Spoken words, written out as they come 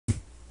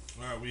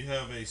Alright, we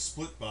have a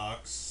split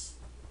box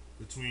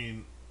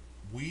between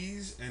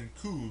Weeze and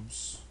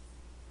Koobs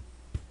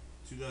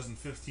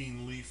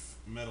 2015 Leaf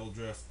Metal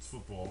Draft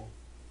Football,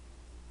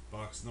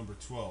 box number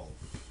 12.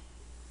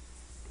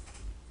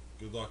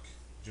 Good luck,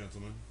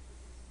 gentlemen.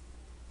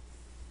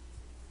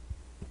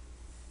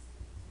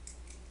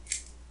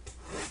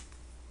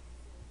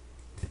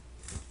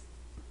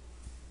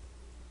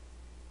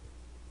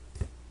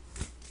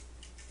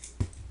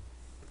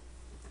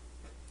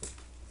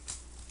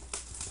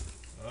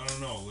 I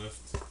don't know,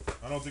 Lift.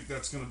 I don't think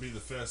that's going to be the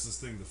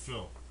fastest thing to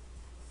fill.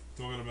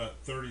 Talking about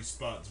 30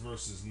 spots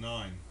versus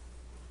 9.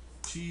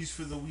 Cheese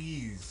for the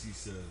Weeze, he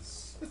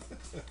says.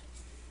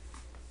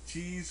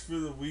 Cheese for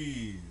the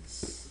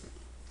Weeze.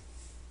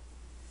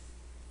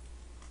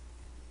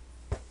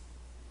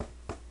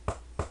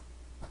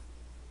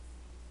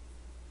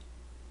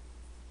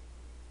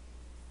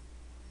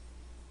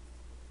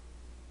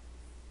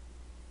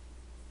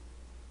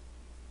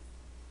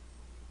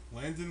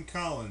 Landon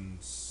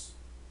Collins,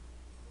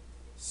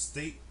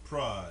 State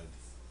Pride.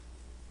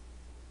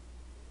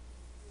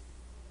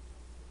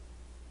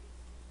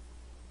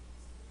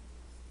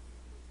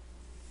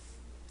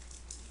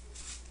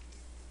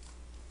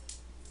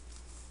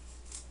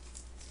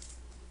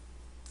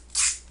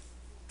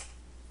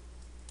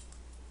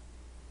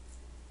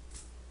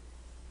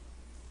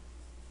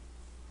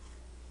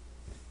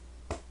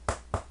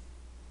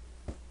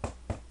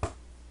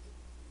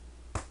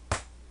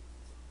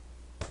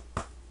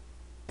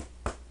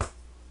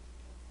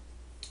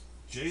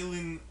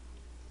 Jalen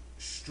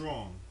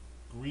Strong,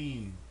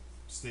 Green,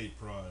 State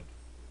Pride.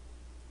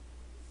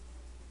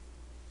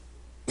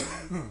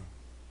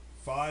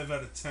 5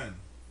 out of 10.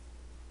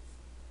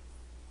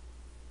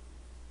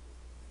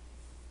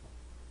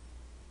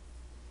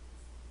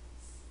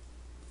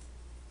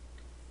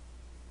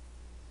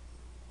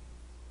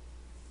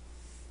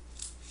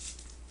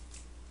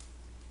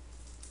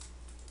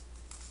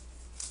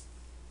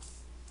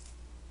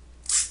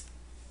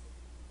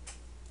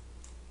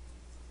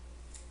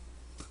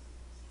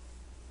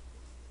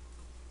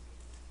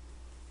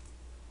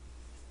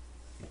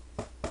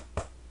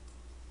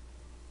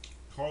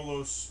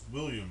 Carlos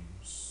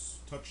Williams,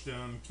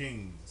 Touchdown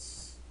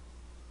Kings.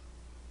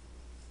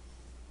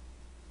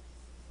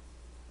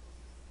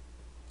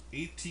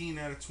 18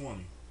 out of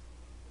 20.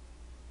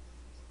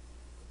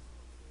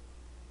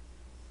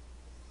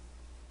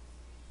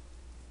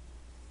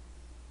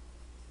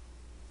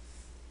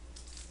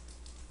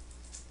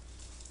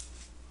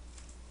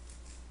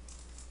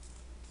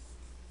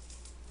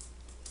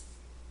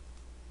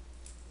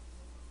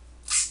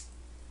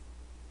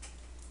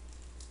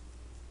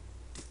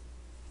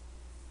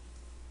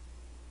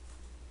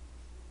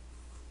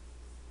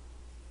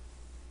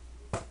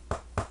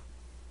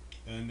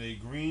 And a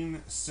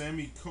green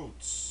Sammy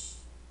Coates.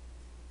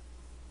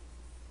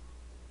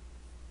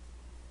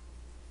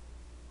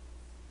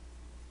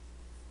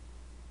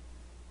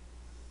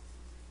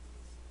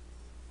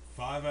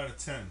 Five out of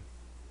 10.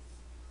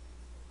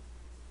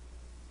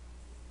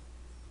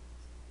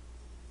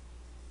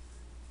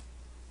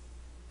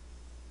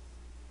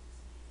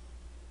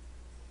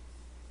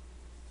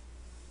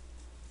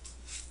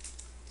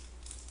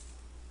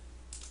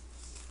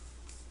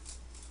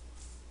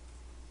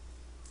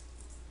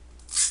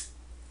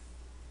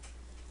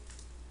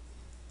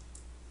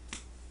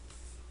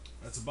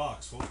 That's a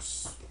box,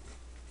 folks.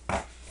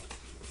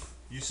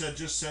 You said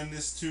just send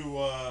this to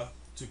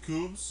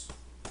Koobs,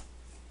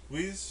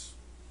 please.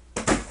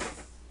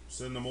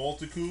 Send them all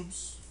to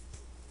Koobs.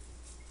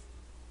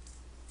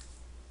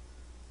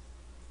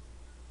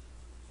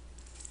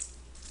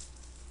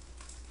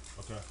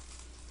 Okay.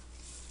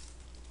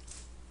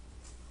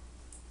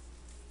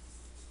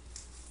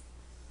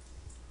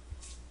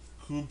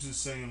 Koobs is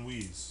saying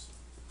Weeze.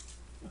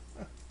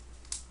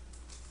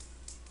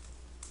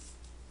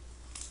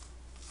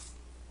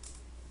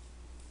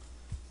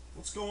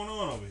 What's going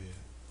on over here?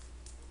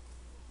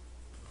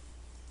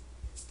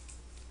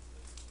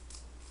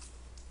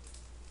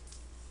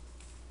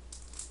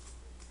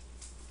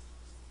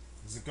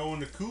 Is it going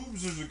to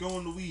Koobs or is it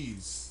going to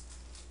Weeze?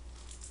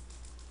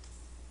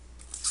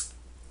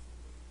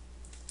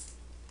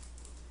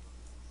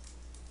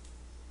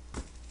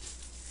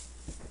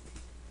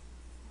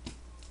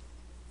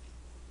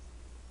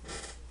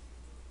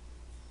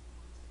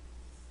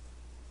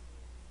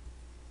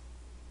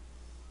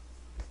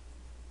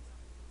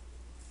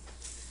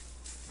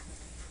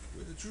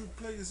 Where the true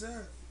players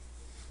at?